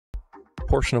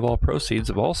portion of all proceeds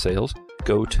of all sales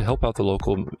go to help out the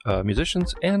local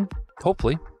musicians and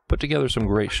hopefully put together some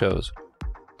great shows.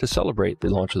 To celebrate the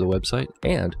launch of the website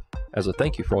and as a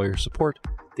thank you for all your support,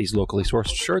 these locally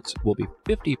sourced shirts will be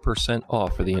 50%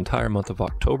 off for the entire month of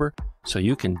October, so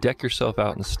you can deck yourself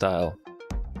out in style.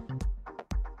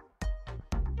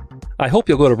 I hope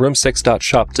you'll go to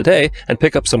room6.shop today and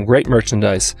pick up some great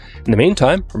merchandise. In the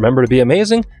meantime, remember to be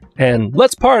amazing, and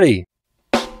let's party!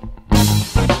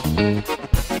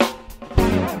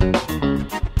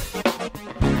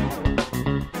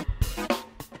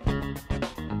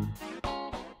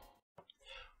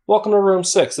 Welcome to Room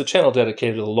 6, the channel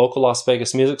dedicated to the local Las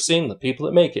Vegas music scene and the people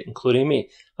that make it, including me.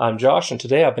 I'm Josh, and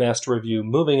today I've been asked to review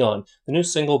Moving On, the new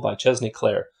single by CHESNEY.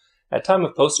 At time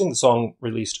of posting, the song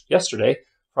released yesterday,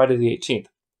 Friday the 18th.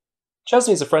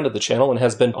 CHESNEY is a friend of the channel and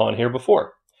has been on here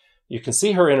before. You can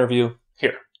see her interview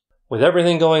here. With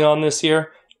everything going on this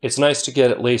year, it's nice to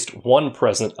get at least one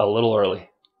present a little early.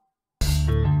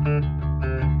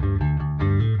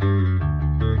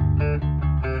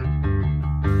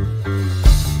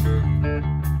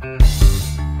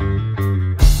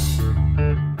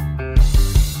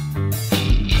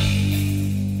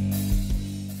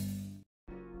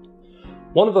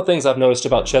 One of the things I've noticed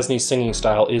about CHESNEY's singing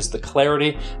style is the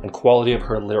clarity and quality of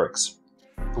her lyrics.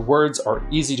 The words are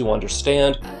easy to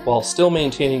understand while still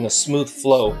maintaining a smooth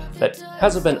flow that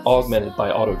hasn't been augmented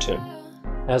by autotune.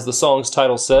 As the song's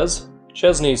title says,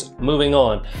 CHESNEY's moving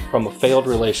on from a failed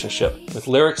relationship, with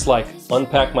lyrics like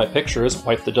 "Unpack my pictures,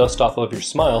 wipe the dust off of your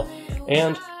smile,"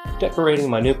 and "Decorating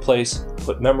my new place,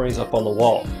 put memories up on the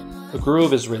wall." The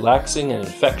groove is relaxing and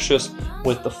infectious,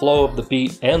 with the flow of the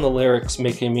beat and the lyrics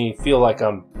making me feel like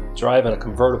I'm driving a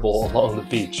convertible along the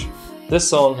beach. This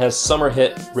song has summer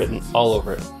hit written all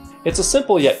over it. It's a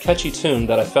simple yet catchy tune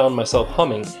that I found myself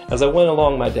humming as I went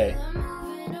along my day.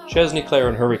 CHESNEY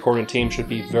and her recording team should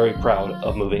be very proud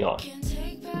of Moving On.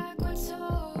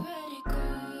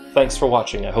 Thanks for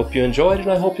watching. I hope you enjoyed,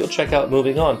 and I hope you'll check out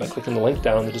Moving On by clicking the link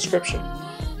down in the description.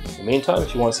 In the meantime,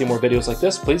 if you want to see more videos like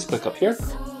this, please click up here.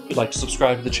 If you'd like to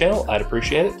subscribe to the channel, I'd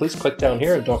appreciate it. Please click down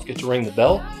here and don't forget to ring the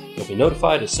bell. You'll be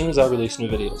notified as soon as I release new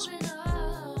videos.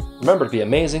 Remember to be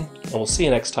amazing, and we'll see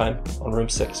you next time on Room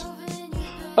 6.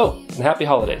 Oh, and happy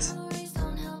holidays!